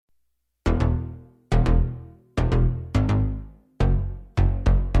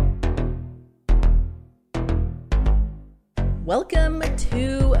Welcome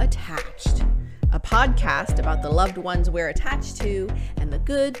to Attached, a podcast about the loved ones we're attached to and the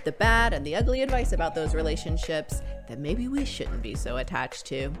good, the bad, and the ugly advice about those relationships that maybe we shouldn't be so attached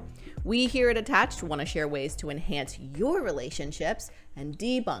to. We here at Attached want to share ways to enhance your relationships and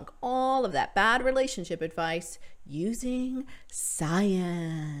debunk all of that bad relationship advice using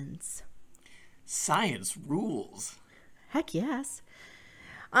science. Science rules. Heck yes.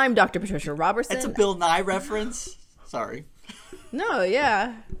 I'm Dr. Patricia Robertson. It's a Bill Nye reference. Sorry. No,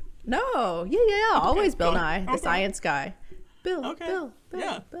 yeah. No, yeah. Always Bill Nye, the Okay. science guy. Bill.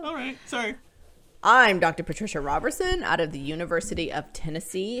 Yeah. All right. Sorry. I'm Dr. Patricia Robertson out of the University of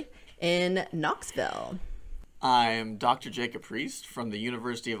Tennessee in Knoxville. I'm Dr. Jacob Priest from the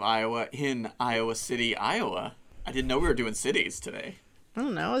University of Iowa in Iowa City, Iowa. I didn't know we were doing cities today. I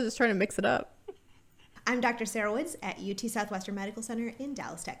don't know. I was just trying to mix it up. I'm Dr. Sarah Woods at UT Southwestern Medical Center in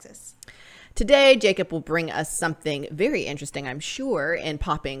Dallas, Texas. Today, Jacob will bring us something very interesting, I'm sure, in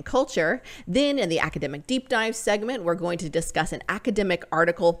popping culture. Then in the academic deep dive segment, we're going to discuss an academic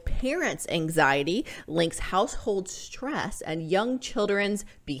article, Parents' Anxiety Links Household Stress and Young Children's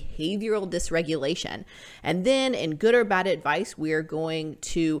Behavioral Dysregulation. And then in good or bad advice, we're going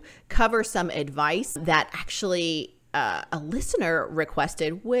to cover some advice that actually a listener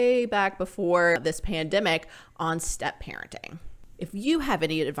requested way back before this pandemic on step parenting. If you have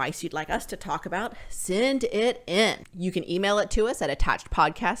any advice you'd like us to talk about, send it in. You can email it to us at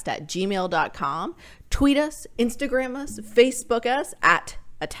attachedpodcast@gmail.com, tweet us, Instagram us, Facebook us at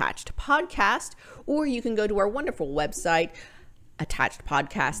attachedpodcast, or you can go to our wonderful website,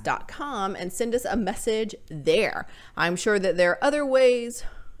 attachedpodcast.com, and send us a message there. I'm sure that there are other ways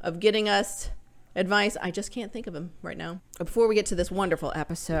of getting us advice. I just can't think of them right now. But before we get to this wonderful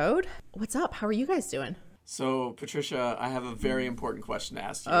episode, what's up? How are you guys doing? So, Patricia, I have a very important question to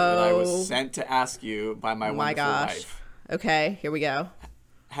ask you that I was sent to ask you by my wonderful wife. Okay, here we go.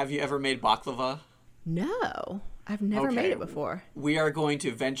 Have you ever made baklava? No, I've never made it before. We are going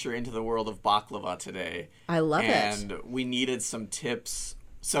to venture into the world of baklava today. I love it. And we needed some tips.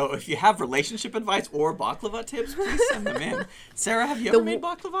 So if you have relationship advice or baklava tips, please send them in. Sarah, have you ever made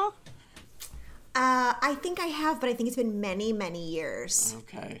baklava? I think I have, but I think it's been many, many years.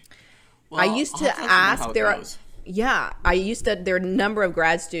 Okay. I Well, used I'll to let you know ask, how it there are a number of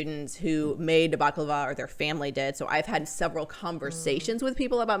grad students who made baklava, or their family did. So I've had several conversations with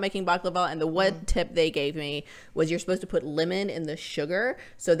people about making baklava, and the one tip they gave me was you're supposed to put lemon in the sugar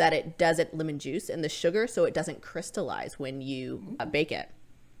so that lemon juice in the sugar so it doesn't crystallize when you bake it.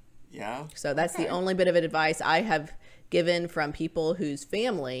 Yeah. So that's the only bit of advice I have given from people whose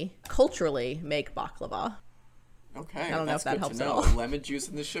family culturally make baklava. Okay. I don't know if that helps at all. Lemon juice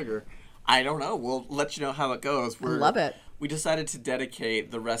in the sugar. I don't know. We'll let you know how it goes. I love it. We decided to dedicate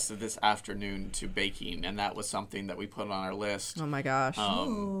the rest of this afternoon to baking, and that was something that we put on our list. Oh my gosh.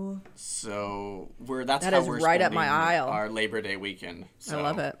 So That how is we're right up spending my aisle. our Labor Day weekend. So I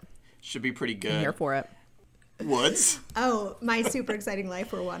love it. Should be pretty good. I'm here for it. Woods. Oh, my super exciting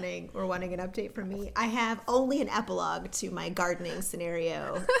life. We're wanting an update from me. I have only an epilogue to my gardening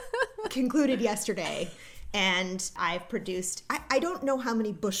scenario concluded yesterday. And I've produced, I don't know how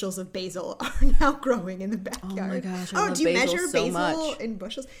many bushels of basil are now growing in the backyard. Oh my gosh, I love do you basil measure so basil much. in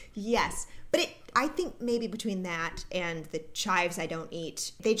bushels? Yes. But I think maybe between that and the chives I don't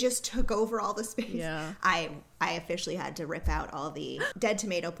eat, they just took over all the space. Yeah. I officially had to rip out all the dead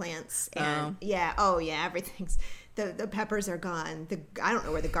tomato plants. And everything's, the peppers are gone. I don't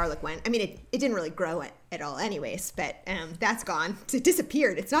know where the garlic went. I mean, it didn't really grow at all anyways, but that's gone. It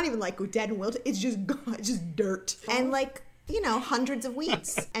disappeared. It's not even like dead and wilted. It's just gone. It's just dirt. And hundreds of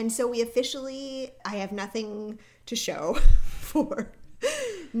weeds. And so I have nothing to show for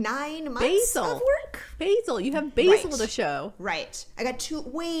 9 months of work. Basil. You have basil Right. to show. Right. I got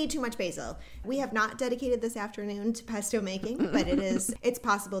way too much basil. We have not dedicated this afternoon to pesto making, but it's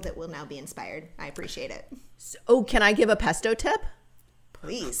possible that we'll now be inspired. I appreciate it. Oh, can I give a pesto tip?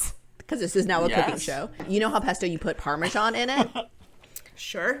 Please. Because this is now a cooking Yes. show. You know how pesto, you put Parmesan in it?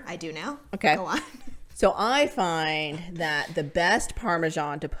 Sure, I do now. Okay. Go on. So I find that the best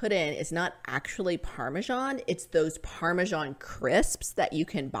Parmesan to put in is not actually Parmesan. It's those Parmesan crisps that you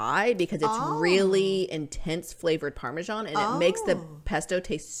can buy because it's really intense flavored Parmesan, and it makes the pesto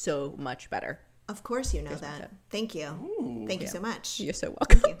taste so much better. Of course you know that. Thank you. Thank you so much. You're so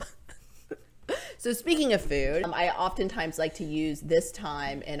welcome. So speaking of food, I oftentimes like to use this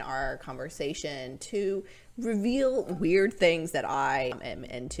time in our conversation to reveal weird things that I am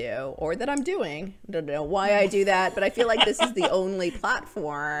into or that I'm doing. I don't know why I do that, but I feel like this is the only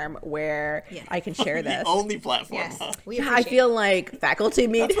platform where I can share this. The only platform. Yes. Huh? We I appreciate feel like faculty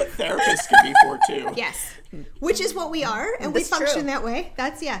That's meetings. what therapists can be for too. Yes. Which is what we are, and we That's function true. that way.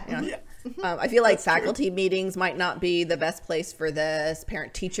 That's, Yeah. I feel like faculty meetings might not be the best place for this.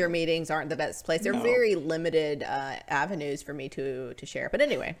 Parent-teacher meetings aren't the best place. They're No. very limited avenues for me to share. But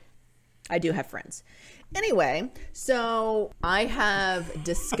anyway, I do have friends. Anyway, so I have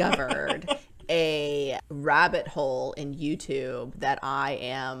discovered a rabbit hole in YouTube that I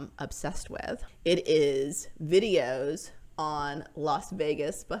am obsessed with. It is videos on Las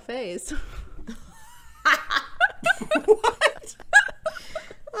Vegas buffets. What?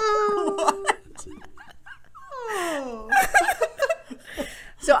 Oh.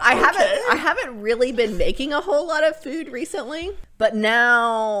 So I haven't really been making a whole lot of food recently, but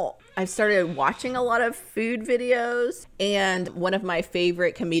now I've started watching a lot of food videos, and one of my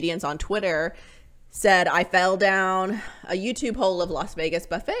favorite comedians on Twitter said I fell down a YouTube hole of Las Vegas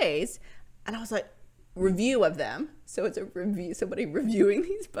buffets, and I was like, review of them. So it's a review, somebody reviewing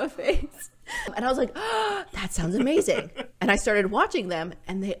these buffets. And I was like, oh, that sounds amazing. And I started watching them,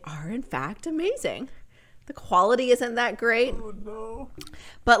 and they are in fact amazing. The quality isn't that great. Oh no.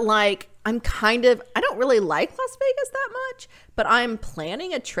 But like, I don't really like Las Vegas that much, but I'm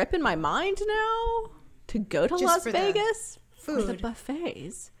planning a trip in my mind now to go to Just Las for the Vegas for the food.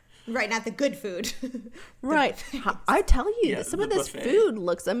 buffets. Right, not the good food. Right. I tell you, Yeah, some of the this buffet. food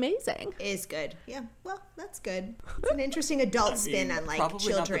looks amazing. Is good. Yeah, well, that's good. It's an interesting adult spin on like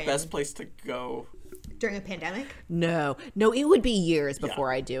probably children not the best place to go. during a pandemic. No, it would be years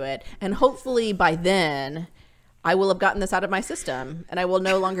before I do it. And hopefully by then I will have gotten this out of my system and I will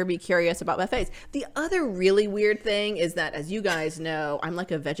no longer be curious about buffets. The other really weird thing is that, as you guys know, I'm like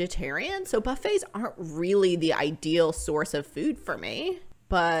a vegetarian. So buffets aren't really the ideal source of food for me.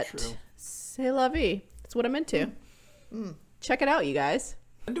 But True. c'est la vie. That's what I'm into. Check it out, you guys.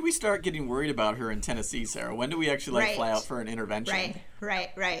 When do we start getting worried about her in Tennessee, Sarah? When do we actually like fly Right. out for an intervention?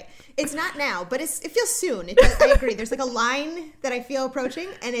 Right. It's not now, but it feels soon. I agree. There's like a line that I feel approaching,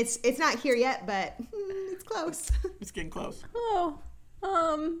 and it's not here yet, but it's close. It's getting close. Oh,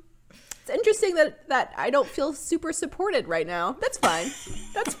 it's interesting that I don't feel super supported right now. That's fine.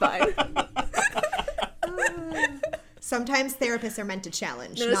 That's fine. Sometimes therapists are meant to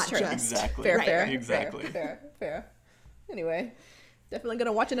challenge, No, that's not true. just. Exactly. Fair, Right, fair, right. Exactly. fair. Anyway, definitely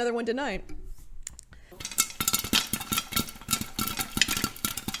gonna watch another one tonight.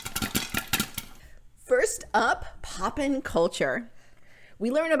 First up, poppin' culture. We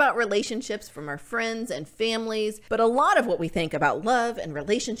learn about relationships from our friends and families, but a lot of what we think about love and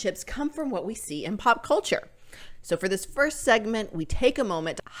relationships come from what we see in pop culture. So for this first segment, we take a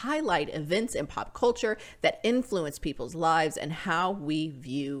moment to highlight events in pop culture that influence people's lives and how we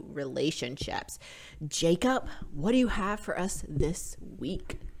view relationships. Jacob, what do you have for us this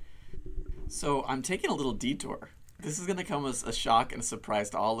week? So I'm taking a little detour. This is going to come as a shock and a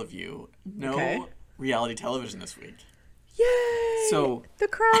surprise to all of you. No Okay. reality television this week. Yay! So- the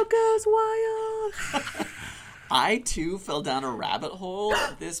crowd goes wild. I too fell down a rabbit hole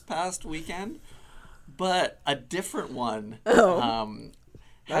this past weekend, but a different one. Oh.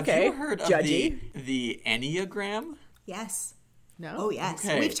 Have Okay. you heard of Judgy. the Enneagram? Yes. No. Oh, yes.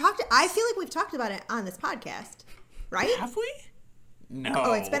 Okay. I feel like we've talked about it on this podcast, right? Have we? No.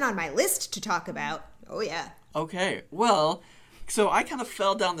 Oh, it's been on my list to talk about. Oh, yeah. Okay, well, so I kind of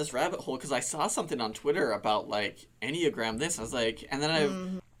fell down this rabbit hole because I saw something on Twitter about like Enneagram this. I was like, and then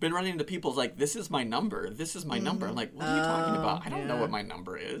I've been running into people like, this is my number. This is my number. I'm like, what are you talking about? I don't know what my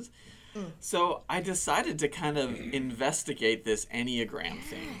number is. So I decided to kind of investigate this Enneagram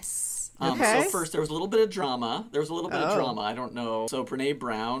thing. Okay. So first, there was a little bit of drama. I don't know. So Brene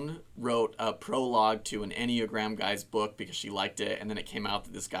Brown wrote a prologue to an Enneagram guy's book because she liked it, and then it came out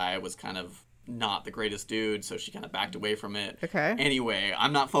that this guy was kind of not the greatest dude, so she kind of backed away from it. Okay. Anyway,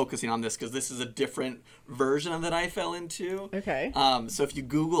 I'm not focusing on this because this is a different version that I fell into. Okay. So if you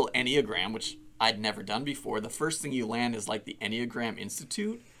Google Enneagram, which I'd never done before, the first thing you land is like the Enneagram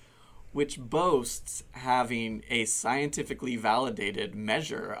Institute, which boasts having a scientifically validated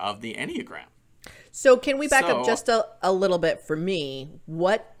measure of the Enneagram. So can we back up So- just a little bit for me?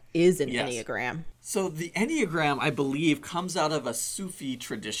 What is an Yes. Enneagram? So the Enneagram, I believe, comes out of a Sufi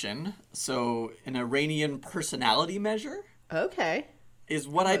tradition. So an Iranian personality measure Okay. is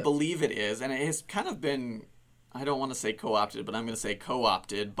what I believe it is. And it has kind of been, I don't want to say co-opted, but I'm going to say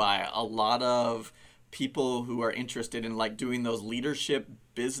co-opted by a lot of people who are interested in like doing those leadership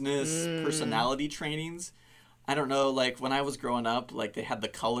business personality trainings. I don't know, like when I was growing up, like they had the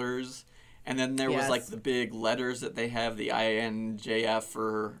colors, and then there was like the big letters that they have, the INJF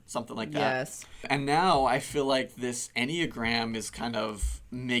or something like that. Yes. And now I feel like this Enneagram is kind of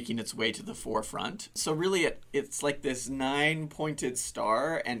making its way to the forefront. So really it's like this 9-pointed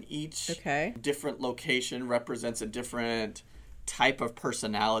star, and each different location represents a different type of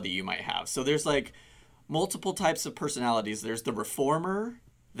personality you might have. So there's like multiple types of personalities. There's the reformer,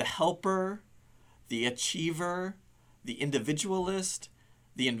 the helper, the achiever, the individualist,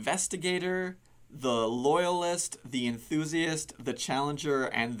 the investigator, the loyalist, the enthusiast, the challenger,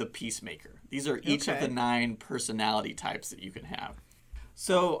 and the peacemaker. These are each of the 9 personality types that you can have.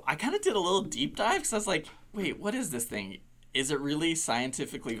 So I kind of did a little deep dive because I was like, wait, what is this thing? Is it really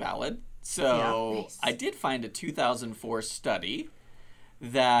scientifically valid? So I did find a 2004 study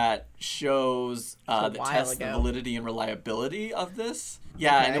that shows that tests the validity and reliability of this.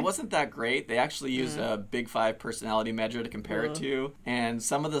 Yeah, and it wasn't that great. They actually used a Big 5 personality measure to compare it to, and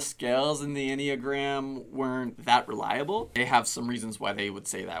some of the scales in the Enneagram weren't that reliable. They have some reasons why they would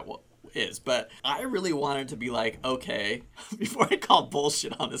say that is, but I really wanted to be like, okay, before I call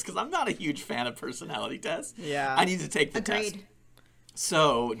bullshit on this, because I'm not a huge fan of personality tests. Yeah. I need to take the test.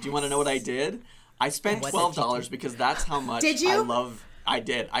 So, do you want to know what I did? I spent $12 because that's how much I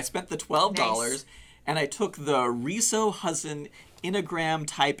did. I spent the $12 and I took the Riso Hudson Enneagram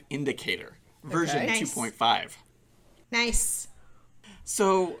Type Indicator, version 2.5. Nice.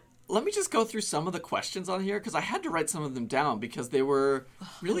 So let me just go through some of the questions on here because I had to write some of them down because they were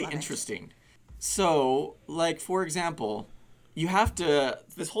really interesting. So, like, for example, you have to,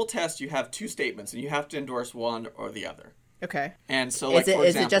 this whole test, you have 2 statements and you have to endorse one or the other. Okay. And so, like, for example,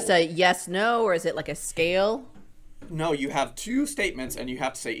 is it just a yes, no, or is it like a scale? No, you have 2 statements and you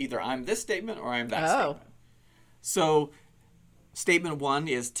have to say either I'm this statement or I'm that statement. So statement 1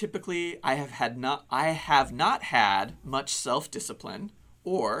 is typically I have not had much self-discipline,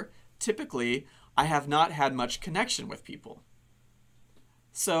 or typically I have not had much connection with people.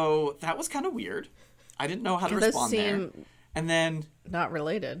 So that was kind of weird. I didn't know how to respond there. And then not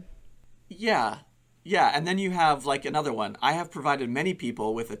related. Yeah. Yeah, and then you have like another one. I have provided many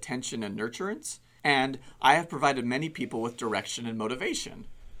people with attention and nurturance. And I have provided many people with direction and motivation.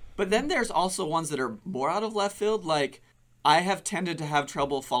 But then there's also ones that are more out of left field, like I have tended to have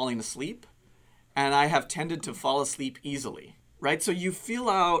trouble falling asleep, and I have tended to fall asleep easily, right? So you fill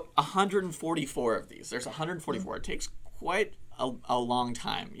out 144 of these. There's 144. It takes quite a long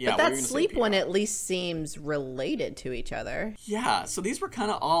time. Yeah, but that sleep one at least seems related to each other. Yeah, so these were kind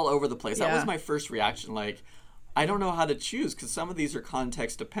of all over the place. That was my first reaction, like, I don't know how to choose because some of these are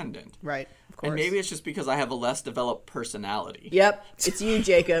context dependent. Right, of course. And maybe it's just because I have a less developed personality. Yep, it's you,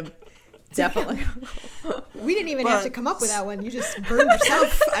 Jacob. Definitely. We didn't even have to come up with that one. You just burned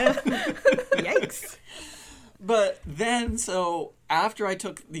yourself. Yikes. But then, so after I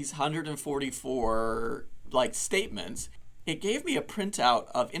took these 144 like statements, it gave me a printout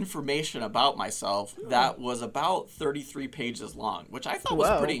of information about myself that was about 33 pages long, which I thought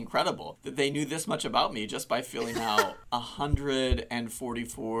was pretty incredible, that they knew this much about me just by filling out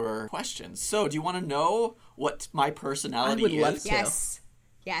 144 questions. So do you want to know what my personality is? I would love to.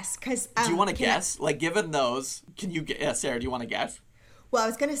 Yes, because... do you want to guess? Like, given those, can you... Sarah, do you want to guess? Well, I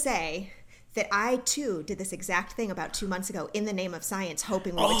was going to say that I, too, did this exact thing about 2 months ago in the name of science,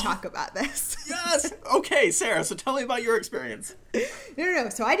 hoping we would talk about this. Yes! Okay, Sarah, so tell me about your experience. No.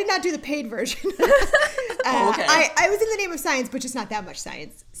 So I did not do the paid version. Okay. I was in the name of science, but just not that much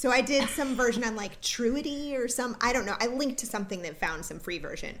science. So I did some version on, like, Truity or some... I don't know. I linked to something that found some free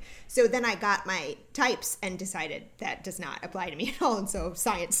version. So then I got my types and decided that does not apply to me at all. And so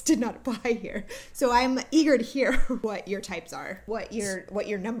science did not apply here. So I'm eager to hear what your types are, what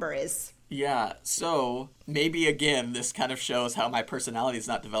your number is. Yeah, so maybe again, this kind of shows how my personality is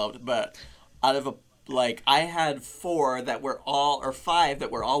not developed, but out of I had 4 that were all, or 5 that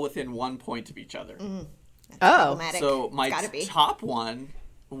were all within 1 point of each other. Problematic. So my top one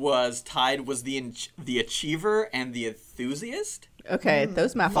was the achiever and the enthusiast. Okay,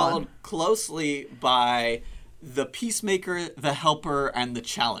 those math followed closely by the peacemaker, the helper, and the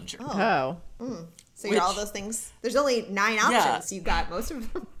challenger. So you're all those things. There's only 9 options. You got most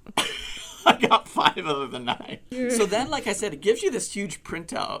of them. I got 5 other than 9. So then, like I said, it gives you this huge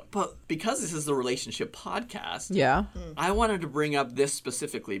printout. But because this is the relationship podcast, I wanted to bring up this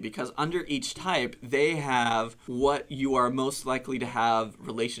specifically because under each type, they have what you are most likely to have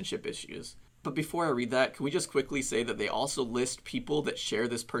relationship issues. But before I read that, can we just quickly say that they also list people that share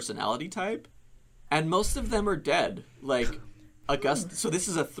this personality type? And most of them are dead. Like, August. So this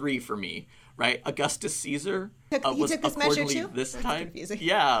is a 3 for me. right? Augustus Caesar He was took this measure accordingly too? this That's time. confusing.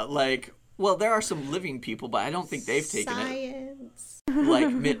 Yeah, like, well, there are some living people, but I don't think they've taken Science. it.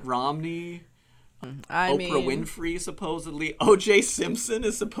 Like Mitt Romney. I Oprah mean, Winfrey, supposedly. O.J. Simpson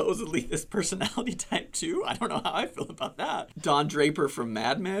is supposedly this personality type, too. I don't know how I feel about that. Don Draper from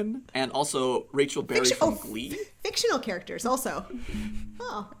Mad Men, and also Rachel Berry from Glee. Fictional characters also.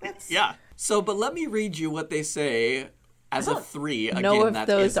 Oh, that's... Yeah. So, but let me read you what they say as a 3. know Again, if that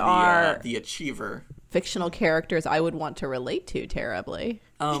those is are- the achiever. fictional characters I would want to relate to terribly.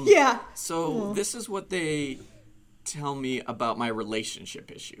 Yeah. So, this is what they tell me about my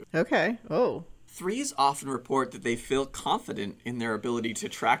relationship issue. Okay. Oh. 3s often report that they feel confident in their ability to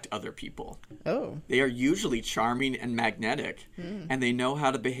attract other people. Oh. They are usually charming and magnetic, and they know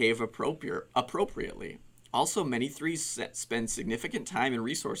how to behave appropriately. Also, many 3s spend significant time and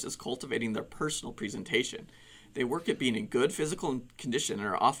resources cultivating their personal presentation. They work at being in good physical condition and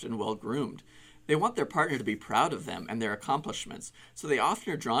are often well-groomed. They want their partner to be proud of them and their accomplishments, so they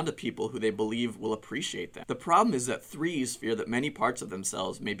often are drawn to people who they believe will appreciate them. The problem is that 3s fear that many parts of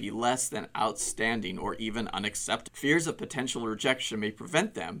themselves may be less than outstanding or even unacceptable. Fears of potential rejection may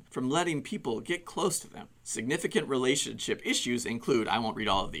prevent them from letting people get close to them. Significant relationship issues include, I won't read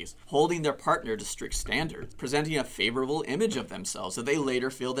all of these, holding their partner to strict standards, presenting a favorable image of themselves that they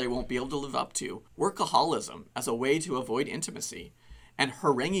later feel they won't be able to live up to, workaholism as a way to avoid intimacy, and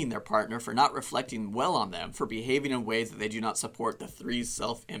haranguing their partner for not reflecting well on them, for behaving in ways that they do not support the 3's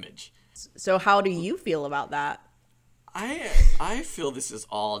self-image. So how do you feel about that? I feel this is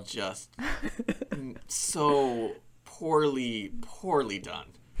all just so poorly done,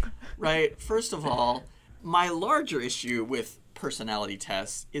 right? First of all, my larger issue with personality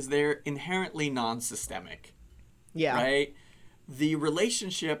tests is they're inherently non-systemic, Yeah. right? The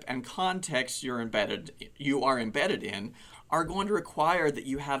relationship and context you are embedded in are going to require that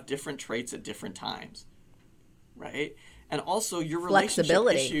you have different traits at different times, right? And also your relationship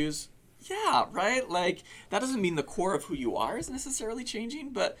Flexibility. issues. Yeah, right? Like, that doesn't mean the core of who you are is necessarily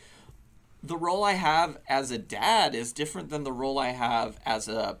changing, but the role I have as a dad is different than the role I have as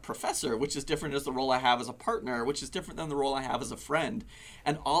a professor, which is different as the role I have as a partner, which is different than the role I have as a friend.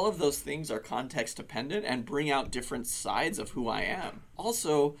 And all of those things are context dependent and bring out different sides of who I am.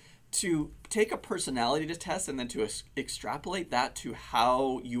 Also, to take a personality test and then to extrapolate that to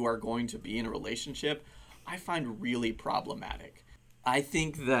how you are going to be in a relationship, I find really problematic. I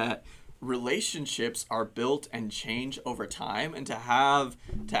think that relationships are built and change over time, and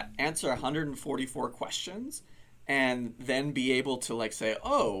to answer 144 questions and then be able to like say,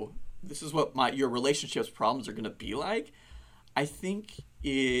 oh, this is what your relationship's problems are going to be like, I think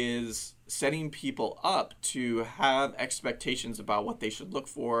is setting people up to have expectations about what they should look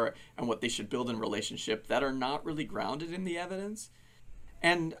for and what they should build in a relationship that are not really grounded in the evidence.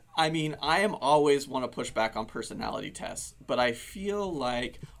 And I mean, I am always want to push back on personality tests, but I feel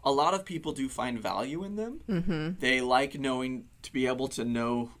like a lot of people do find value in them. Mm-hmm. They like knowing, to be able to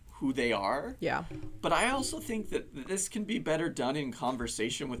know who they are. Yeah. But I also think that this can be better done in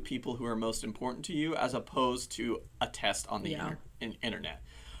conversation with people who are most important to you, as opposed to a test on the internet.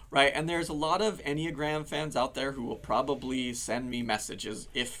 Right? And there's a lot of Enneagram fans out there who will probably send me messages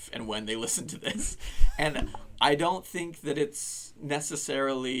if and when they listen to this. And I don't think that it's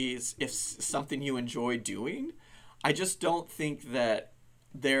necessarily something you enjoy doing. I just don't think that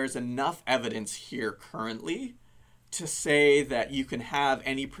there's enough evidence here currently to say that you can have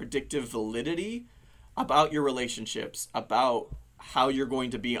any predictive validity about your relationships, about how you're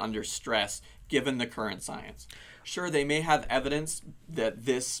going to be under stress, given the current science. Sure, they may have evidence that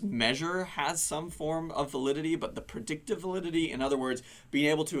this measure has some form of validity, but the predictive validity, in other words,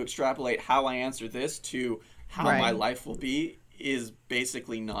 being able to extrapolate how I answer this to how my life will be, is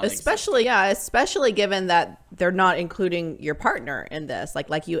basically non-existent. Especially given that they're not including your partner in this.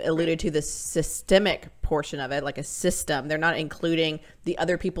 Like you alluded to, the systemic portion of it, like a system. They're not including the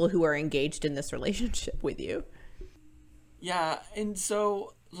other people who are engaged in this relationship with you. Yeah, and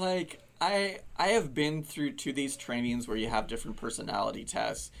so, like, I have been through to these trainings where you have different personality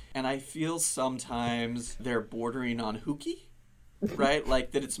tests, and I feel sometimes they're bordering on hooky, right?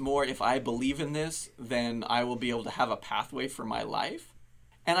 Like that it's more, if I believe in this, then I will be able to have a pathway for my life.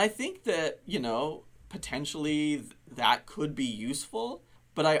 And I think that, potentially that could be useful,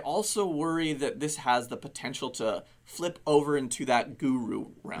 but I also worry that this has the potential to flip over into that guru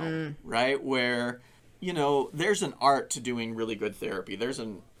realm, right? Where, there's an art to doing really good therapy. There's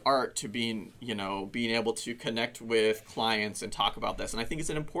an art to being able to connect with clients and talk about this. And I think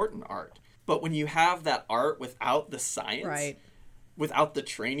it's an important art. But when you have that art without the science, right, without the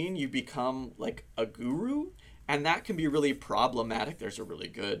training, you become like a guru. And that can be really problematic. There's a really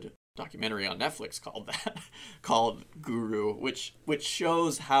good documentary on Netflix called that, called Guru, which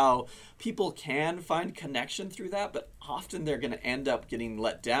shows how people can find connection through that, but often they're going to end up getting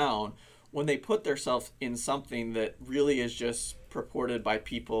let down when they put themselves in something that really is just purported by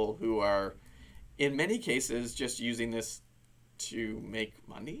people who are, in many cases, just using this to make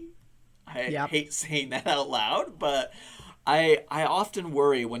money. I hate saying that out loud, but I often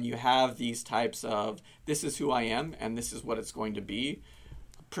worry when you have these types of, this is who I am and this is what it's going to be,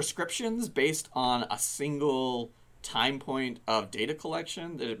 prescriptions based on a single time point of data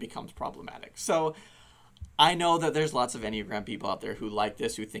collection, that it becomes problematic. So I know that there's lots of Enneagram people out there who like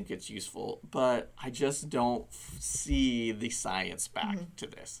this, who think it's useful, but I just don't see the science back to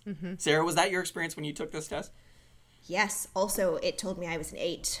this. Sarah, was that your experience when you took this test? Yes. Also, it told me I was an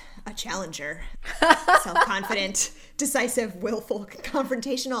 8, a challenger, self-confident, decisive, willful,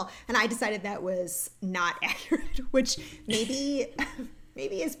 confrontational. And I decided that was not accurate, which maybe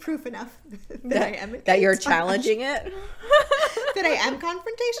is proof enough that I am an 8. That you're challenging it? That I am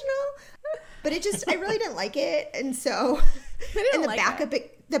confrontational. But I really didn't like it. And so, and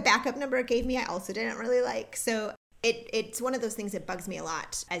the backup number it gave me, I also didn't really like. So it's one of those things that bugs me a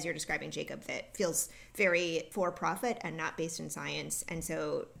lot, as you're describing, Jacob, that feels very for-profit and not based in science, and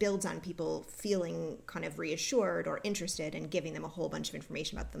so builds on people feeling kind of reassured or interested and giving them a whole bunch of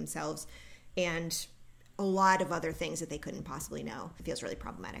information about themselves and a lot of other things that they couldn't possibly know. It feels really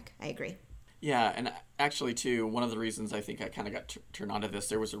problematic. I agree. Yeah, and actually, too, one of the reasons I think I kind of got turned on to this,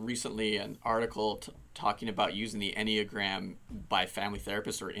 there was recently an article talking about using the Enneagram by family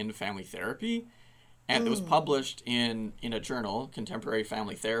therapists or in family therapy. And it was published in a journal, Contemporary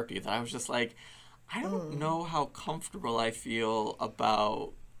Family Therapy, that I was just like, I don't know how comfortable I feel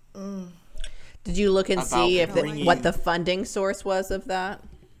about. Did you look and see what the funding source was of that?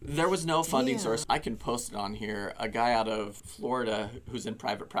 There was no funding source. I can post it on here. A guy out of Florida who's in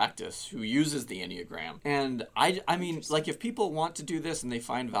private practice who uses the Enneagram. And I mean, like, if people want to do this and they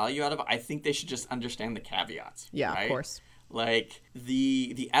find value out of it, I think they should just understand the caveats. Yeah, right? Of course. Like,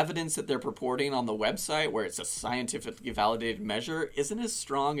 the evidence that they're purporting on the website, where it's a scientifically validated measure, isn't as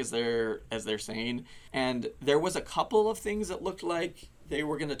strong as they're saying. And there was a couple of things that looked like they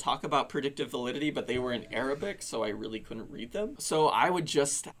were going to talk about predictive validity, but they were in Arabic, so I really couldn't read them. So I would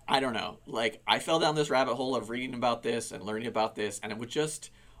just, I don't know, like, I fell down this rabbit hole of reading about this and learning about this, and I would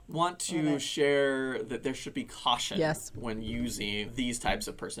just want to share that there should be caution when using these types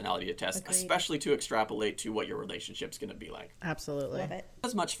of personality tests, especially to extrapolate to what your relationship's going to be like. Absolutely. Love it.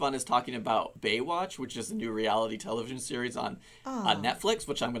 As much fun as talking about Baywatch, which is a new reality television series on Netflix,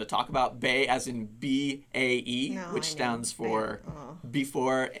 which I'm going to talk about. Bay as in B-A-E, which stands for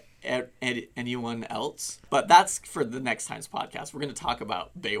before anyone else. But that's for the next time's podcast. We're going to talk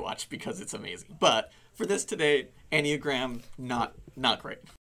about Baywatch because it's amazing. But for this today, Enneagram, not great.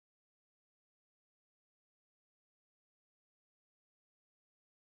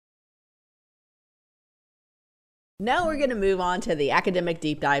 Now we're going to move on to the academic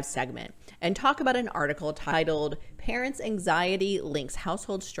deep dive segment and talk about an article titled Parents' Anxiety Links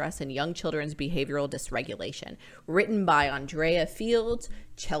Household Stress and Young Children's Behavioral Dysregulation, written by Andrea Fields,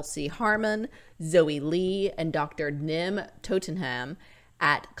 Chelsea Harmon, Zoe Lee, and Dr. Nim Tottenham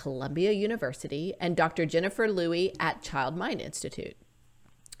at Columbia University and Dr. Jennifer Louie at Child Mind Institute.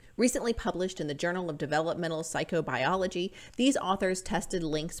 Recently published in the Journal of Developmental Psychobiology, these authors tested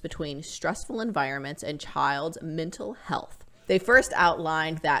links between stressful environments and child's mental health. They first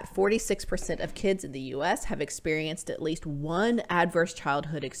outlined that 46% of kids in the U.S. have experienced at least one adverse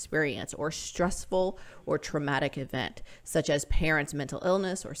childhood experience or stressful or traumatic event, such as parents' mental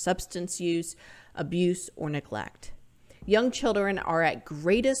illness or substance use, abuse, or neglect. Young children are at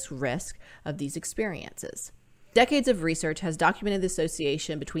greatest risk of these experiences. Decades of research has documented the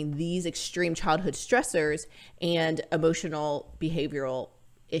association between these extreme childhood stressors and emotional behavioral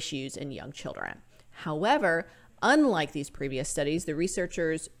issues in young children. However, unlike these previous studies, the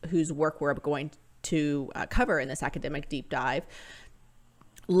researchers whose work we're going to cover in this academic deep dive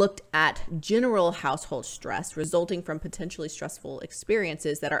looked at general household stress resulting from potentially stressful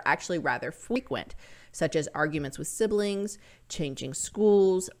experiences that are actually rather frequent, such as arguments with siblings, changing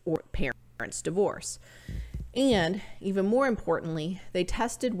schools, or parents' divorce. And even more importantly, they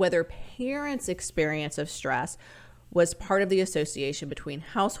tested whether parents' experience of stress was part of the association between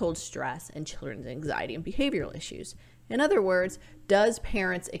household stress and children's anxiety and behavioral issues. In other words, does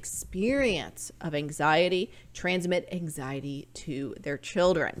parents' experience of anxiety transmit anxiety to their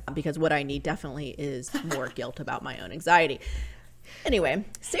children? Because what I need definitely is more guilt about my own anxiety. Anyway,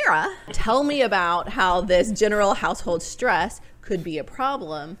 Sarah, tell me about how this general household stress could be a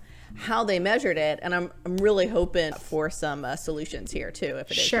problem how they measured it, and I'm really hoping for some solutions here too,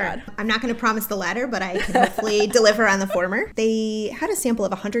 if it is bad. I'm not going to promise the latter, but I can hopefully deliver on the former. They had a sample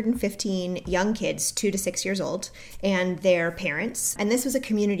of 115 young kids, 2 to 6 years old, and their parents. And this was a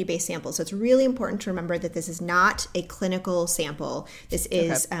community-based sample. So it's really important to remember that this is not a clinical sample. This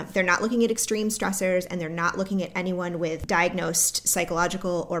is, they're not looking at extreme stressors, and they're not looking at anyone with diagnosed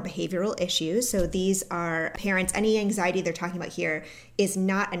psychological or behavioral issues. So these are parents. Any anxiety they're talking about here is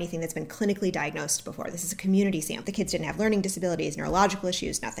not anything that's been clinically diagnosed before. This is a community sample. The kids didn't have learning disabilities, neurological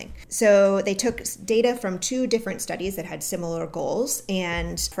issues, nothing. So they took data from 2 different studies that had similar goals,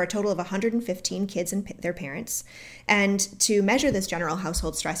 and for a total of 115 kids and their parents. And to measure this general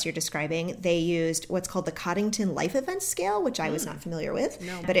household stress you're describing, they used what's called the Coddington Life Events Scale, which I was not familiar with.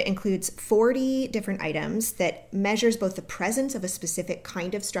 But it includes 40 different items that measures both the presence of a specific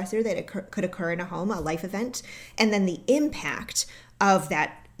kind of stressor that could occur in a home, a life event, and then the impact of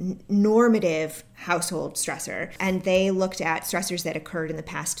that normative household stressor. And they looked at stressors that occurred in the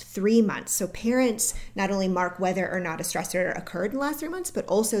past 3 months. So parents not only mark whether or not a stressor occurred in the last 3 months, but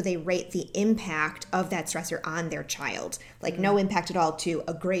also they rate the impact of that stressor on their child, like no impact at all to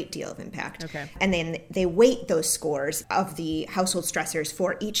a great deal of impact. And then they weight those scores of the household stressors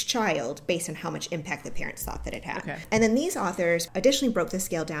for each child based on how much impact the parents thought that it had. And then these authors additionally broke the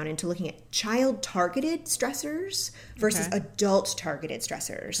scale down into looking at child-targeted stressors versus adult-targeted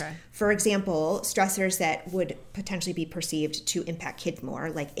stressors. For example, stressors that would potentially be perceived to impact kids more,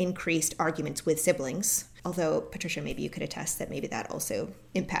 like increased arguments with siblings. Although, Patricia, maybe you could attest that maybe that also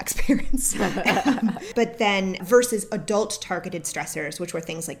impacts parents. But then versus adult-targeted stressors, which were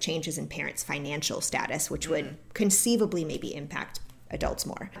things like changes in parents' financial status, which would conceivably maybe impact adults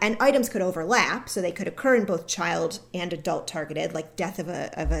more. And items could overlap, so they could occur in both child and adult targeted, like death of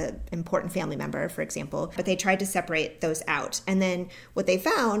a important family member, for example. But they tried to separate those out. And then what they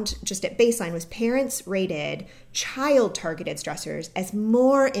found, just at baseline, was parents rated child-targeted stressors as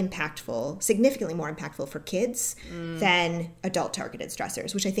more impactful, significantly more impactful for kids than adult-targeted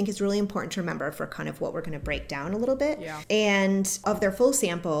stressors, which I think is really important to remember for kind of what we're going to break down a little bit. And of their full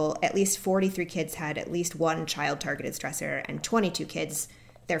sample, at least 43 kids had at least one child-targeted stressor, and 22 kids,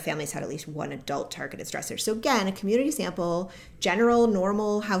 their families had at least one adult-targeted stressor. So again, a community sample, general,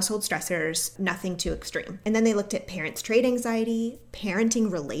 normal household stressors, nothing too extreme. And then they looked at parents' trait anxiety,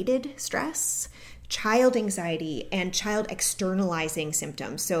 parenting-related stress, child anxiety, and child externalizing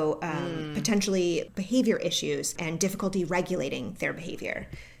symptoms. So potentially behavior issues and difficulty regulating their behavior.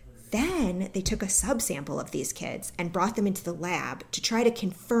 Then they took a subsample of these kids and brought them into the lab to try to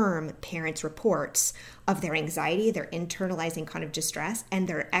confirm parents' reports of their anxiety, their internalizing kind of distress, and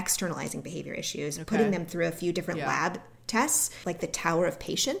their externalizing behavior issues, putting them through a few different lab tests, like the Tower of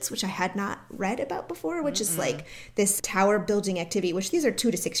Patience, which I had not read about before, which is like this tower building activity, which these are 2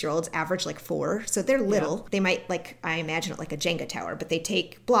 to 6 year olds, average like 4. So they're little. They might, like, I imagine it like a Jenga tower, but they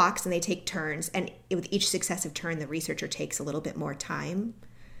take blocks and they take turns. And with each successive turn, the researcher takes a little bit more time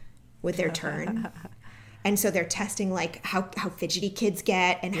with their turn. And so they're testing like how fidgety kids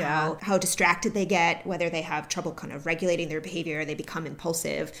get and how distracted they get, whether they have trouble kind of regulating their behavior, they become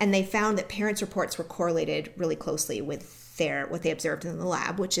impulsive. And they found that parents' reports were correlated really closely with what they observed in the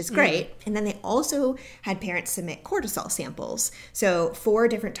lab, which is great. And then they also had parents submit cortisol samples. So 4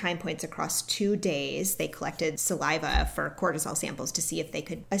 different time points across 2 days, they collected saliva for cortisol samples to see if they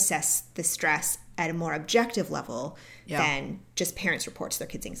could assess the stress at a more objective level than just parents' reports of their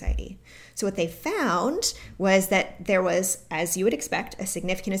kids' anxiety. So what they found was that there was, as you would expect, a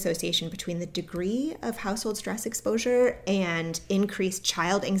significant association between the degree of household stress exposure and increased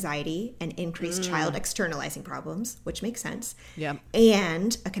child anxiety and increased child externalizing problems, which makes sense,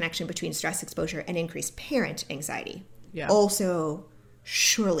 and a connection between stress exposure and increased parent anxiety. Also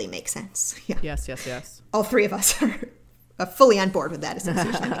surely makes sense. Yes. All 3 of us are fully on board with that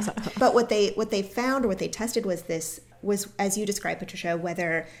association. But what they found, or what they tested, was as you described, Patricia,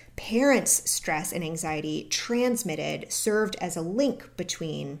 whether parents' stress and anxiety served as a link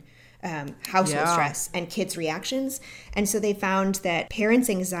between household stress and kids' reactions. And so they found that parents'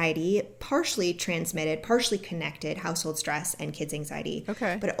 anxiety partially connected household stress and kids' anxiety.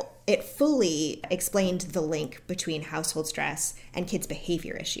 But it fully explained the link between household stress and kids'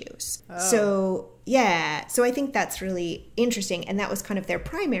 behavior issues. So I think that's really interesting. And that was kind of their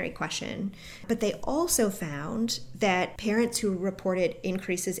primary question. But they also found that parents who reported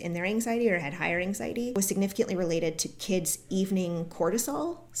increases in their anxiety or had higher anxiety was significantly related to kids' evening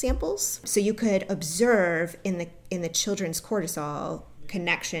cortisol samples. So you could observe in the children's cortisol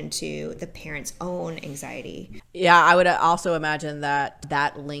connection to the parents' own anxiety. Yeah, I would also imagine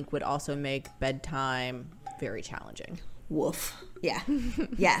that link would also make bedtime very challenging. Woof. Yeah.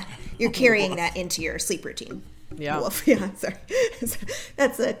 Yeah. You're carrying that into your sleep routine. Yeah. Woof. Yeah. Sorry.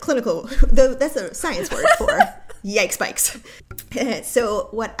 That's a clinical, that's a science word for yikes spikes. So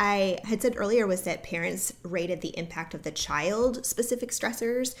what I had said earlier was that parents rated the impact of the child-specific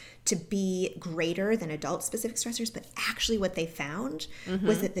stressors to be greater than adult-specific stressors, but actually what they found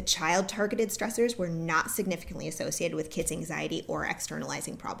was that the child-targeted stressors were not significantly associated with kids' anxiety or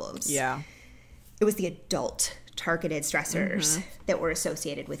externalizing problems. Yeah. It was the adult-targeted stressors that were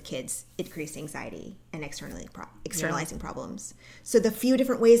associated with kids' increased anxiety and externalizing problems. So the few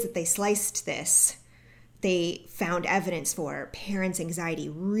different ways that they sliced this, they found evidence for parents' anxiety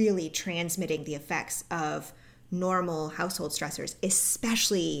really transmitting the effects of normal household stressors,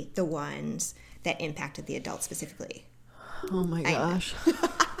 especially the ones that impacted the adult specifically. Oh my gosh.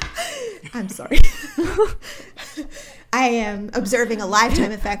 I'm sorry. I am observing a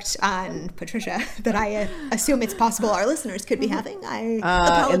lifetime effect on Patricia that I assume it's possible our listeners could be having. I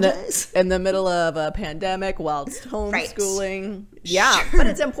apologize. In the middle of a pandemic whilst homeschooling. Right. Yeah, sure. But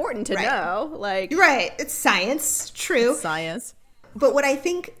it's important to know. Like, right. It's science. True. Science. But what I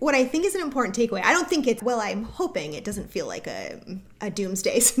think is an important takeaway, I don't think it's, well, I'm hoping it doesn't feel like a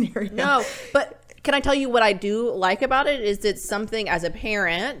doomsday scenario. No, but can I tell you what I do like about it is it's something as a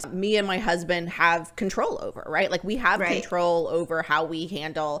parent, me and my husband have control over, right? Like we have control over how we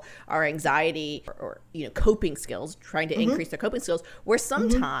handle our anxiety or coping skills, trying to increase their coping skills, where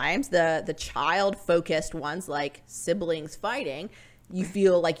sometimes the child-focused ones like siblings fighting, you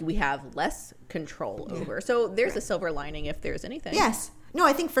feel like we have less control over. So there's a silver lining if there's anything. Yes. No,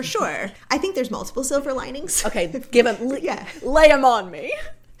 I think for sure. I think there's multiple silver linings. Okay, lay them on me.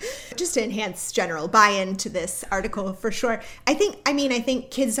 Just to enhance general buy-in to this article for sure. I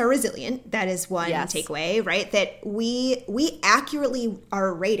think kids are resilient. That is one takeaway, right? That we accurately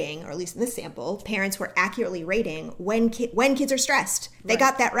are rating, or at least in this sample, parents were accurately rating when kids are stressed. They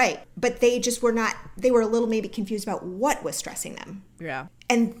got that right. But they just were not, they were a little maybe confused about what was stressing them. Yeah.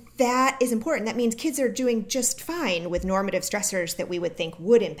 And that is important. That means kids are doing just fine with normative stressors that we would think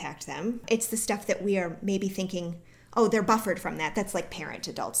would impact them. It's the stuff that we are maybe thinking, oh, they're buffered from that. That's like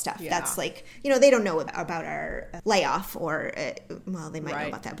parent-adult stuff. Yeah. That's like, they don't know about our layoff or, they might know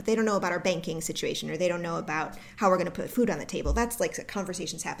about that, but they don't know about our banking situation, or they don't know about how we're going to put food on the table. That's like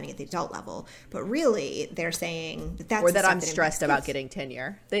conversations happening at the adult level. But really, they're saying that's or that I'm stressed about getting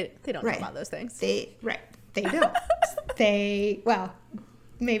tenure. They don't know about those things. They don't.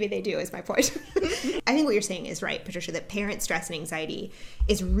 Maybe they do, is my point. I think what you're saying is right, Patricia, that parent stress and anxiety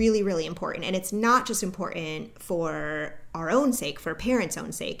is really, really important. And it's not just important for our own sake, for parents'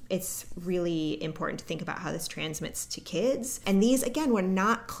 own sake. It's really important to think about how this transmits to kids. And these, again, were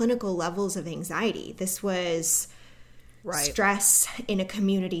not clinical levels of anxiety. This was stress in a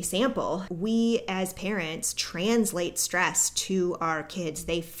community sample. We as parents translate stress to our kids.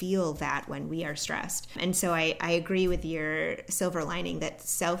 They feel that when we are stressed. And so I agree with your silver lining that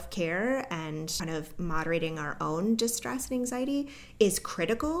self-care and kind of moderating our own distress and anxiety is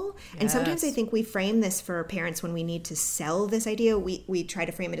critical. Yes. And sometimes I think we frame this for parents when we need to sell this idea. We try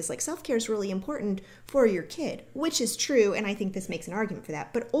to frame it as like self-care is really important for your kid, which is true. And I think this makes an argument for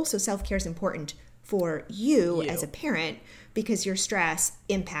that. But also self-care is important for you as a parent, because your stress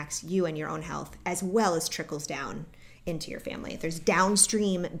impacts you and your own health as well as trickles down into your family. There's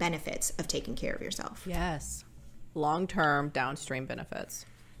downstream benefits of taking care of yourself. Yes. Long-term downstream benefits.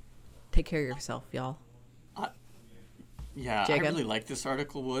 Take care of yourself, y'all. Jacob? I really like this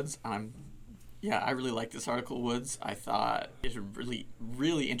article, Woods. I really like this article, Woods. I thought it's really,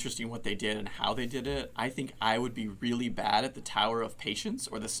 really interesting what they did and how they did it. I think I would be really bad at the Tower of Patience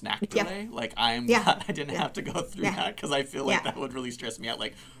or the snack delay. Like, I'm glad I didn't have to go through that, because I feel like that would really stress me out.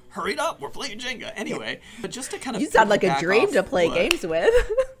 Like, hurry it up, we're playing Jenga. Anyway, but just to kind of... You sound like a dream to play games with.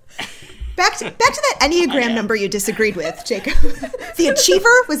 Back to that Enneagram number you disagreed with, Jacob. The achiever?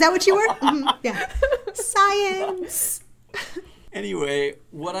 Was that what you were? Mm-hmm. Yeah. Science. Anyway,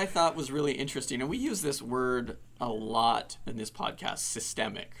 what I thought was really interesting, and we use this word a lot in this podcast,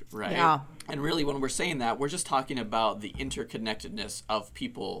 systemic, right? Yeah. And really, when we're saying that, we're just talking about the interconnectedness of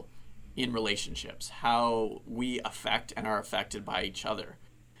people in relationships, how we affect and are affected by each other.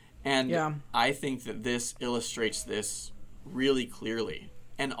 And I think that this illustrates this really clearly.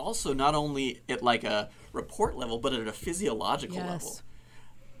 And also not only at like a report level, but at a physiological level.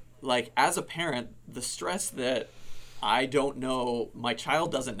 Like, as a parent, the stress that I don't know, my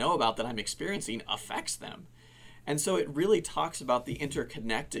child doesn't know about that I'm experiencing affects them. And so it really talks about the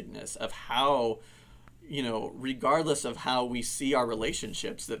interconnectedness of how, regardless of how we see our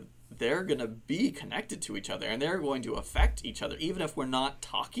relationships, that they're going to be connected to each other and they're going to affect each other, even if we're not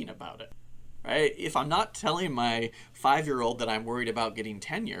talking about it. right? If I'm not telling my 5-year-old that I'm worried about getting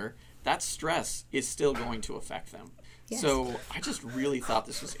tenure, that stress is still going to affect them. Yes. So I just really thought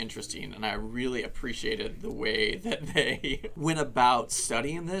this was interesting, and I really appreciated the way that they went about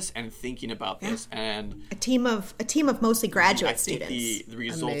studying this and thinking about this. And a team of mostly graduate students. The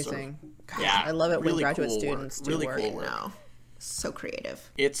results Amazing. are I love it really when graduate cool students work. do Really work. cool work. No. So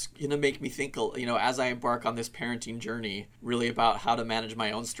creative. It's going to make me think, as I embark on this parenting journey, really about how to manage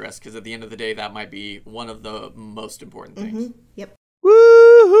my own stress, because at the end of the day, that might be one of the most important things. Mm-hmm. Yep.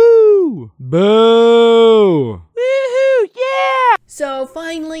 Woohoo! Boo! Woohoo! Yeah! So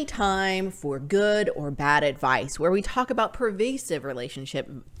finally, time for good or bad advice, where we talk about pervasive relationship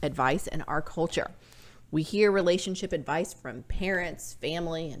advice in our culture. We hear relationship advice from parents,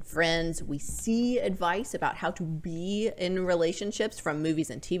 family, and friends. We see advice about how to be in relationships from movies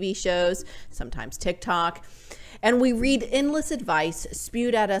and TV shows, sometimes TikTok. And we read endless advice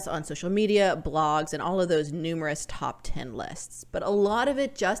spewed at us on social media, blogs, and all of those numerous top 10 lists. But a lot of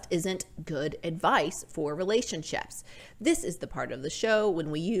it just isn't good advice for relationships. This is the part of the show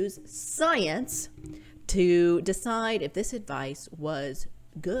when we use science to decide if this advice was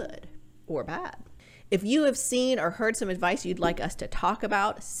good or bad. If you have seen or heard some advice you'd like us to talk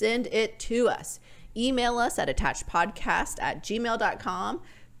about, send it to us. Email us at attachedpodcast@gmail.com.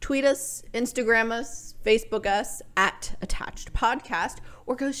 Tweet us, Instagram us, Facebook us at Attached Podcast,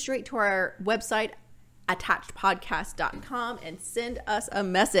 or go straight to our website, attachedpodcast.com, and send us a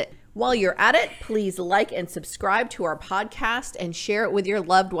message. While you're at it, please like and subscribe to our podcast and share it with your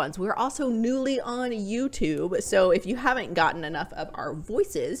loved ones. We're also newly on YouTube, so if you haven't gotten enough of our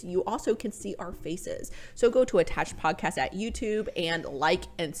voices, you also can see our faces. So go to Attached Podcast at YouTube and like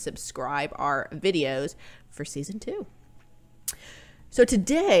and subscribe our videos for season 2. So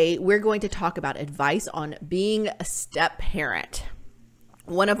today we're going to talk about advice on being a step parent.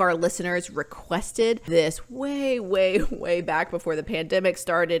 One of our listeners requested this way back before the pandemic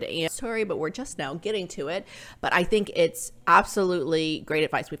started, and sorry, but we're just now getting to it. But I think it's absolutely great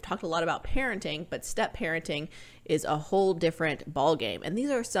advice. We've talked a lot about parenting, but step parenting is a whole different ballgame. And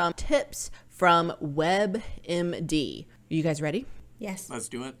these are some tips from WebMD. Are you guys ready? Yes. Let's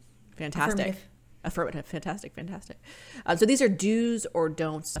do it. Fantastic. Affirmative. Fantastic. So these are do's or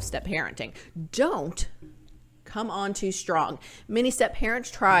don'ts of step parenting. Don't come on too strong. Many step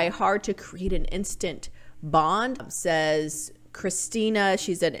parents try hard to create an instant bond, says Christina.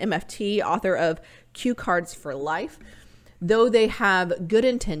 She's an MFT, author of Cue Cards for Life. Though they have good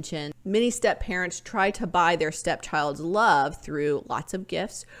intention, many step parents try to buy their stepchild's love through lots of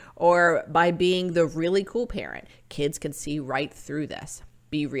gifts or by being the really cool parent. Kids can see right through this.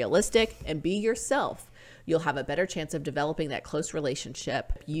 Be realistic and be yourself. You'll have a better chance of developing that close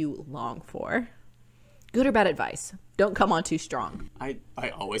relationship you long for. Good or bad advice? Don't come on too strong. I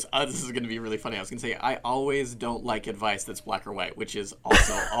always, this is going to be really funny. I was going to say, I always don't like advice that's black or white, which is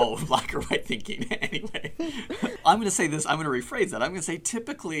also all black or white thinking anyway. I'm going to say this, I'm going to rephrase that. I'm going to say,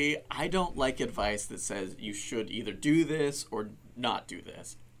 typically, I don't like advice that says you should either do this or not do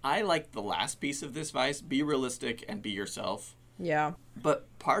this. I like the last piece of this advice, be realistic and be yourself. Yeah. But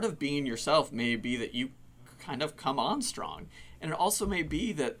part of being yourself may be that you kind of come on strong. And it also may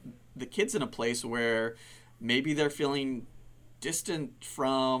be that the kid's in a place where maybe they're feeling distant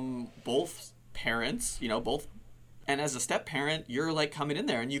from both parents, both. And as a step parent, you're like coming in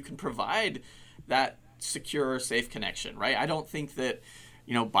there and you can provide that secure, safe connection, right? I don't think that,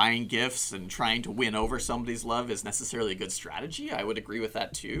 buying gifts and trying to win over somebody's love is necessarily a good strategy. I would agree with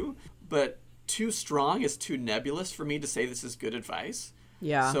that too. But too strong is too nebulous for me to say this is good advice.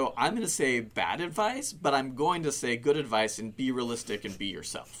 Yeah. So I'm going to say bad advice, but I'm going to say good advice and be realistic and be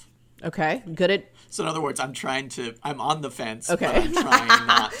yourself. Okay. Good. So in other words, I'm on the fence. Okay. But I'm trying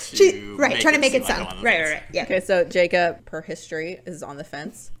not to. Trying to make it seem sound like I'm on the right. fence. Yeah. Okay. So Jacob, per history, is on the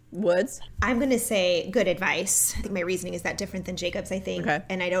fence. Woods? I'm going to say good advice. I think my reasoning is that different than Jacob's, I think. Okay.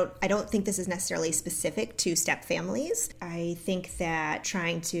 And I don't think this is necessarily specific to step families. I think that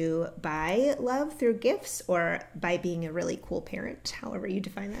trying to buy love through gifts or by being a really cool parent, however you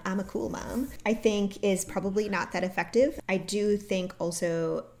define that, I'm a cool mom, I think is probably not that effective. I do think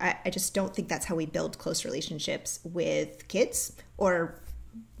also, I just don't think that's how we build close relationships with kids or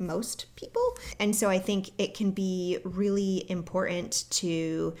most people. And so I think it can be really important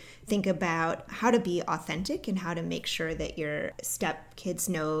to think about how to be authentic and how to make sure that your step kids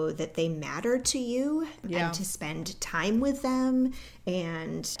know that they matter to you and to spend time with them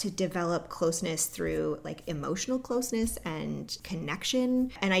and to develop closeness through like emotional closeness and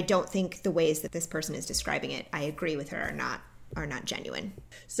connection. And I don't think the ways that this person is describing it, I agree with her, are not not genuine.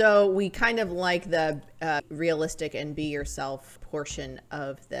 So we kind of like the realistic and be yourself portion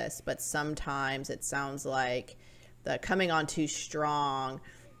of this, but sometimes it sounds like the coming on too strong,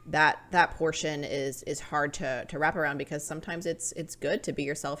 that portion is hard to wrap around, because sometimes it's good to be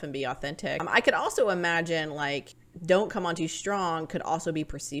yourself and be authentic. I could also imagine like don't come on too strong could also be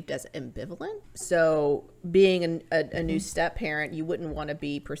perceived as ambivalent. So being a new step parent, you wouldn't want to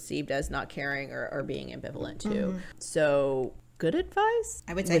be perceived as not caring or being ambivalent too. So good advice?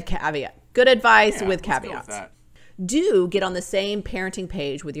 I would say. With caveat. Good advice Yeah, with let's go caveats. with that. Do get on the same parenting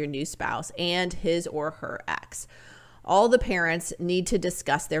page with your new spouse and his or her ex. All the parents need to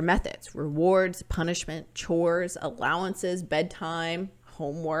discuss their methods, rewards, punishment, chores, allowances, bedtime,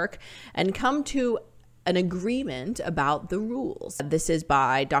 homework, and come to an agreement about the rules. This is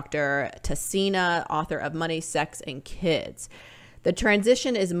by Dr. Tassina, author of Money, Sex, and Kids. The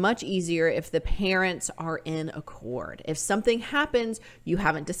transition is much easier if the parents are in accord. If something happens you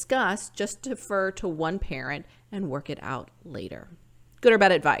haven't discussed, just defer to one parent and work it out later. Good or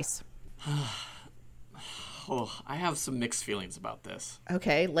bad advice? Oh, I have some mixed feelings about this.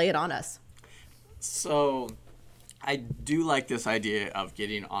 Okay, lay it on us. So I do like this idea of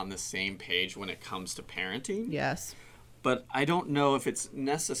getting on the same page when it comes to parenting. Yes. But I don't know if it's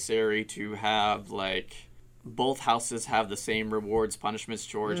necessary to have like both houses have the same rewards, punishments,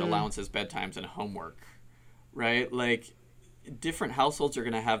 chores, allowances, bedtimes, and homework, right? Like different households are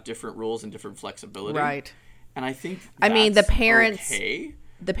going to have different rules and different flexibility. Right. And I think I mean, the that's parents okay.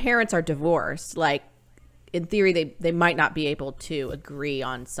 the parents are divorced. Like in theory they might not be able to agree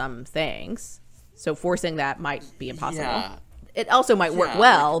on some things. So forcing that might be impossible. Yeah. It also might work Yeah,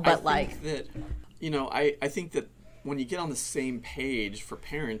 well, I but think like that, I think that when you get on the same page for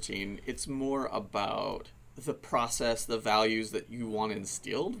parenting, it's more about the process, the values that you want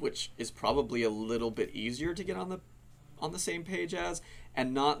instilled, which is probably a little bit easier to get on the same page as,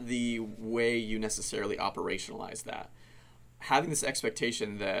 and not the way you necessarily operationalize that. Having this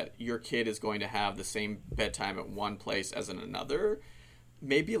expectation that your kid is going to have the same bedtime at one place as in another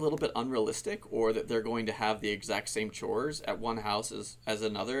may be a little bit unrealistic, or that they're going to have the exact same chores at one house as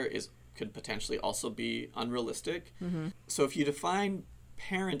another could potentially also be unrealistic. Mm-hmm. So if you define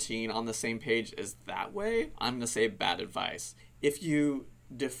parenting on the same page as that way, I'm going to say bad advice. If you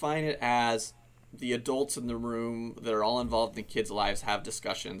define it as the adults in the room that are all involved in the kids' lives have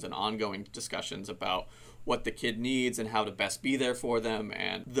discussions and ongoing discussions about what the kid needs and how to best be there for them,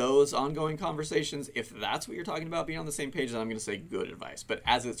 and those ongoing conversations, if that's what you're talking about, being on the same page, then I'm going to say good advice. But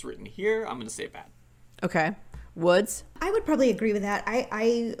as it's written here, I'm going to say bad. okay. Woods? I would probably agree with that.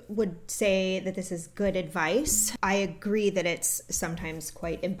 I would say that this is good advice. I agree that it's sometimes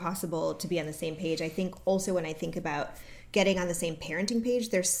quite impossible to be on the same page. I think also when I think about getting on the same parenting page,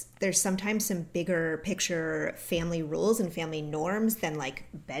 there's sometimes some bigger picture family rules and family norms than like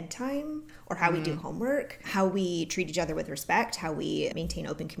bedtime or how we do homework, how we treat each other with respect, how we maintain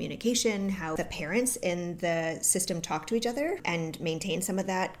open communication, how the parents in the system talk to each other and maintain some of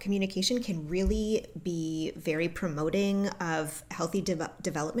that communication can really be very promoting of healthy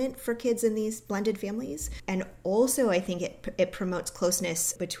development for kids in these blended families. And also I think it promotes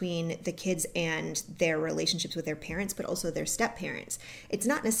closeness between the kids and their relationships with their parents, but also their step parents. It's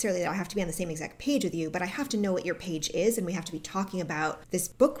not necessarily that I have to be on the same exact page with you, but I have to know what your page is, and we have to be talking about this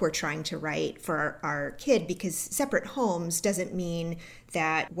book we're trying to write for our kid, because separate homes doesn't mean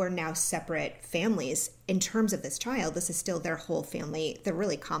that we're now separate families. In terms of this child, this is still their whole family, the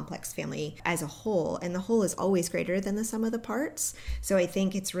really complex family as a whole, and the whole is always greater than the sum of the parts. So I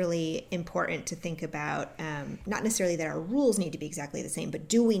think it's really important to think about not necessarily that our rules need to be exactly the same, but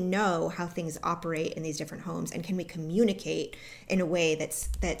do we know how things operate in these different homes, and can we communicate in a way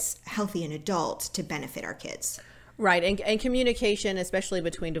that's healthy and adult to benefit our kids? Right. And communication, especially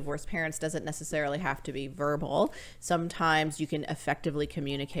between divorced parents, doesn't necessarily have to be verbal. Sometimes you can effectively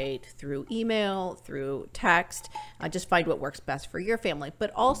communicate through email, through text. Just find what works best for your family.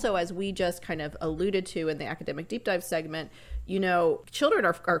 But also, as we just kind of alluded to in the academic deep dive segment, children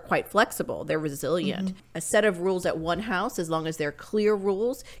are quite flexible. They're resilient. Mm-hmm. A set of rules at one house, as long as they're clear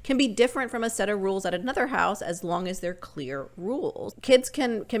rules, can be different from a set of rules at another house as long as they're clear rules. Kids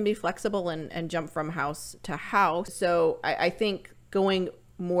can be flexible and jump from house to house. So I think going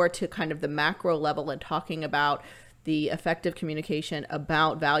more to kind of the macro level and talking about the effective communication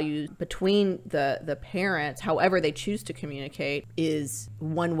about values between the parents, however they choose to communicate, is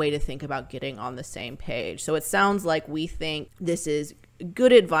one way to think about getting on the same page. So it sounds like we think this is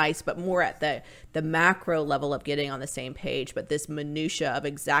good advice, but more at the macro level of getting on the same page. But this minutia of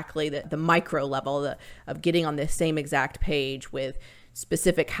exactly the micro level of getting on the same exact page with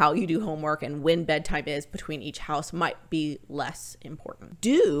specific how you do homework and when bedtime is between each house might be less important.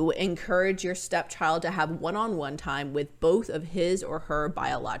 Do encourage your stepchild to have one-on-one time with both of his or her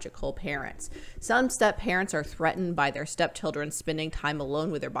biological parents. Some step parents are threatened by their stepchildren spending time alone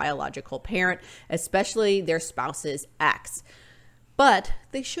with their biological parent, especially their spouse's ex. But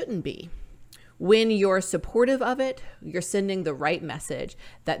they shouldn't be. When you're supportive of it, you're sending the right message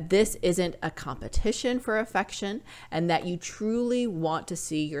that this isn't a competition for affection and that you truly want to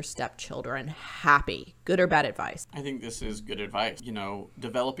see your stepchildren happy. Good or bad advice? I think this is good advice.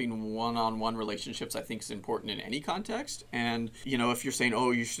 Developing one-on-one relationships, I think, is important in any context. And, if you're saying, oh,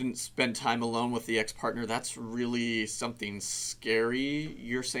 you shouldn't spend time alone with the ex-partner, that's really something scary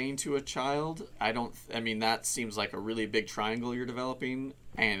you're saying to a child. That seems like a really big triangle you're developing,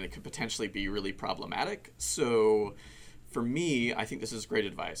 and it could potentially be really problematic. So for me, I think this is great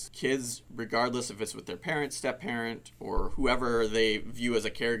advice. Kids, regardless if it's with their parent, step-parent, or whoever they view as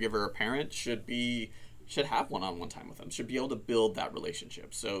a caregiver or parent, should have one-on-one time with them, should be able to build that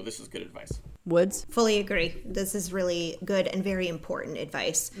relationship. So this is good advice. Woods? Fully agree. This is really good and very important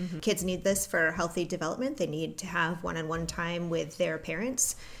advice. Kids need this for healthy development. They need to have one-on-one time with their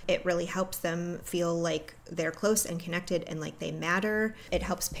parents. It really helps them feel like they're close and connected and like they matter. It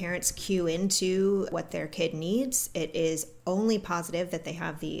helps parents cue into what their kid needs. It is only positive that they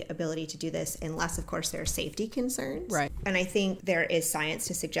have the ability to do this unless, of course, there are safety concerns. Right. And I think there is science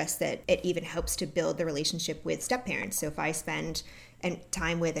to suggest that it even helps to build the relationship with step-parents. So if I spend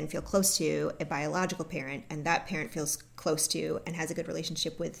time with and feel close to a biological parent, and that parent feels close to and has a good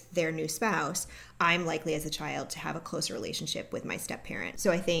relationship with their new spouse, I'm likely as a child to have a closer relationship with my step-parent.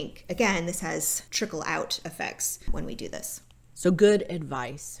 So I think, again, this has trickle-out effects when we do this. So good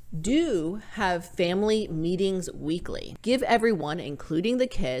advice. Do have family meetings weekly. Give everyone, including the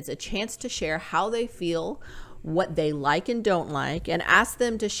kids, a chance to share how they feel, what they like and don't like, and ask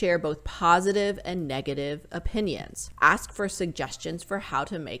them to share both positive and negative opinions. Ask for suggestions for how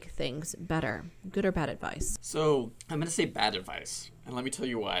to make things better. Good or bad advice? So I'm going to say bad advice. And let me tell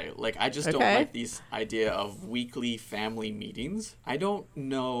you why. I just don't like this idea of weekly family meetings. I don't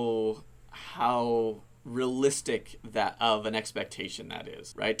know how realistic that of an expectation that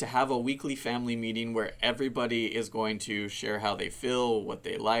is, right? To have a weekly family meeting where everybody is going to share how they feel, what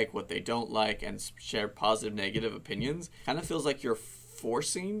they like, what they don't like, and share positive, negative opinions, kind of feels like you're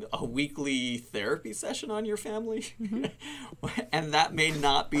forcing a weekly therapy session on your family. And that may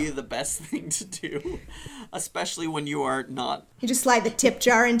not be the best thing to do, especially when you are not... You just slide the tip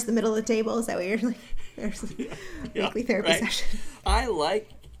jar into the middle of the table. Is that what you're like? There's a weekly therapy session. I like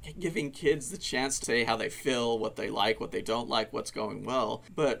giving kids the chance to say how they feel, what they like, what they don't like, what's going well.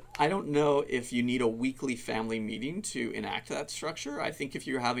 But I don't know if you need a weekly family meeting to enact that structure. I think if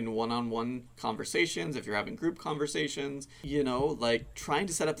you're having one-on-one conversations, if you're having group conversations, trying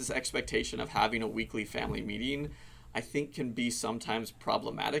to set up this expectation of having a weekly family meeting, I think can be sometimes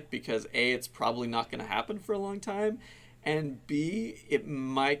problematic because A, it's probably not going to happen for a long time, and B, it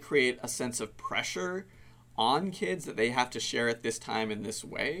might create a sense of pressure on kids that they have to share at this time in this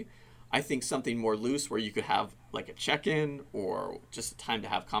way. I think something more loose where you could have like a check-in or just a time to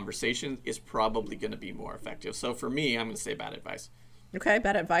have conversations is probably going to be more effective. So for me, I'm going to say bad advice. Okay,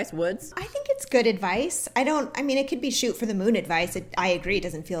 bad advice. Woods? I think it's good advice. It could be shoot for the moon advice. I agree, it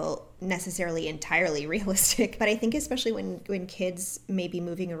doesn't feel necessarily entirely realistic. But I think especially when kids may be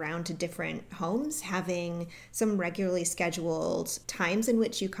moving around to different homes, having some regularly scheduled times in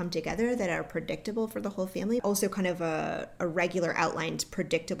which you come together that are predictable for the whole family. Also kind of a regular outlined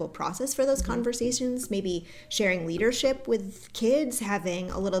predictable process for those conversations. Maybe sharing leadership with kids, having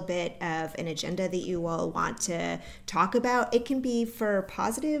a little bit of an agenda that you all want to talk about. It can be for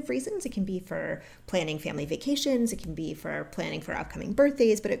positive reasons. It can be for planning family vacations. It can be for planning for upcoming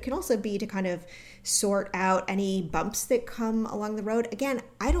birthdays, but it can also be to kind of sort out any bumps that come along the road. Again,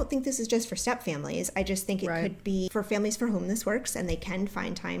 I don't think this is just for step families. I just think it could be for families for whom this works and they can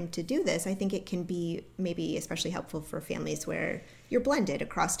find time to do this. I think it can be maybe especially helpful for families where you're blended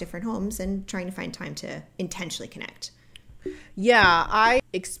across different homes and trying to find time to intentionally connect. Yeah, I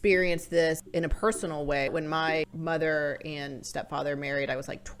experienced this in a personal way. When my mother and stepfather married, I was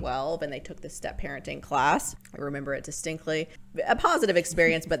like 12 and they took this step parenting class. I remember it distinctly. A positive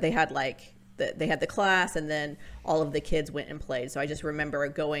experience, but they had like they had the class, and then all of the kids went and played. So I just remember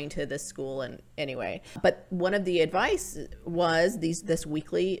going to this school, and anyway. But one of the advice was this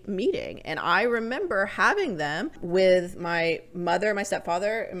weekly meeting, and I remember having them with my mother, my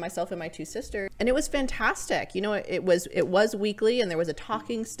stepfather, and myself and my two sisters, and it was fantastic. You know, it was weekly, and there was a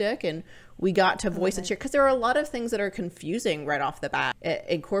talking stick, and we got to voice and share, because there are a lot of things that are confusing right off the bat.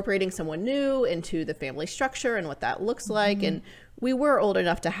 Incorporating someone new into the family structure and what that looks like, and we were old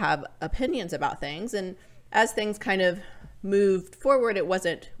enough to have opinions about things, and as things kind of moved forward, it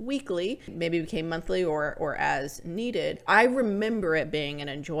wasn't weekly, maybe became monthly or as needed. I remember it being an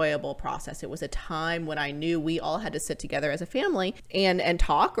enjoyable process. It was a time when I knew we all had to sit together as a family and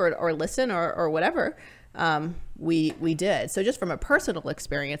talk or listen or whatever. We did. So just from a personal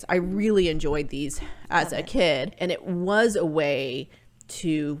experience, I really enjoyed these as a kid, and it was a way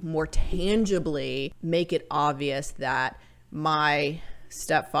to more tangibly make it obvious that my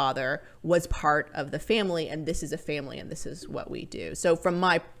stepfather was part of the family, and this is a family, and this is what we do. So from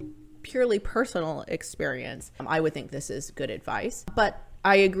my purely personal experience, I would think this is good advice. But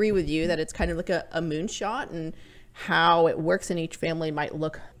I agree with you that it's kind of like a moonshot, and how it works in each family might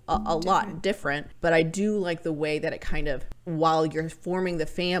look a lot different. But I do like the way that it kind of, while you're forming the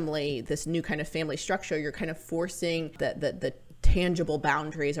family, this new kind of family structure, you're kind of forcing the tangible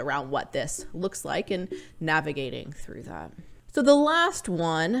boundaries around what this looks like and navigating through that. So the last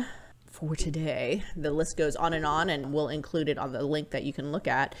one for today, the list goes on, and we'll include it on the link that you can look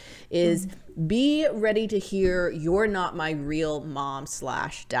at, is be ready to hear "you're not my real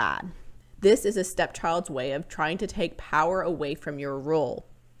mom/dad." This is a stepchild's way of trying to take power away from your role.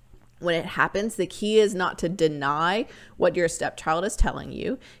 When it happens, the key is not to deny what your stepchild is telling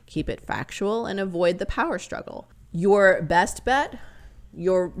you. Keep it factual and avoid the power struggle. Your best bet,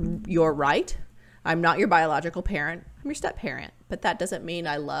 you're right. I'm not your biological parent. I'm your step parent, but that doesn't mean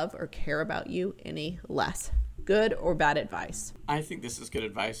I love or care about you any less. Good or bad advice? I think this is good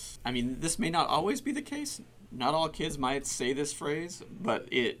advice. I mean, this may not always be the case. Not all kids might say this phrase, but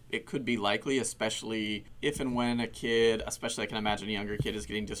it could be likely, especially if and when a kid, especially I can imagine a younger kid, is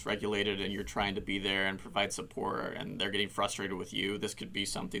getting dysregulated and you're trying to be there and provide support and they're getting frustrated with you. This could be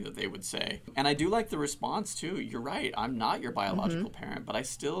something that they would say. And I do like the response too. You're right. I'm not your biological parent, but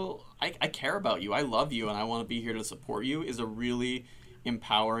I care about you. I love you, and I want to be here to support you, is a really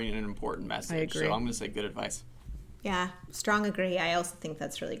empowering and important message. I agree. So I'm going to say good advice. Yeah, strong agree. I also think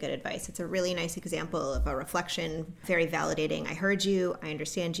that's really good advice. It's a really nice example of a reflection, very validating. I heard you, I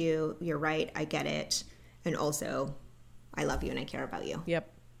understand you, you're right, I get it. And also, I love you and I care about you.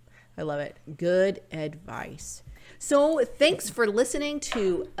 Yep, I love it. Good advice. So thanks for listening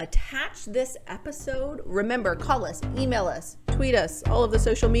to Attach This Episode. Remember, call us, email us, tweet us, all of the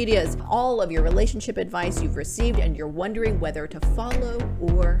social medias, all of your relationship advice you've received and you're wondering whether to follow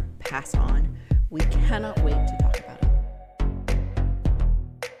or pass on. We cannot wait to talk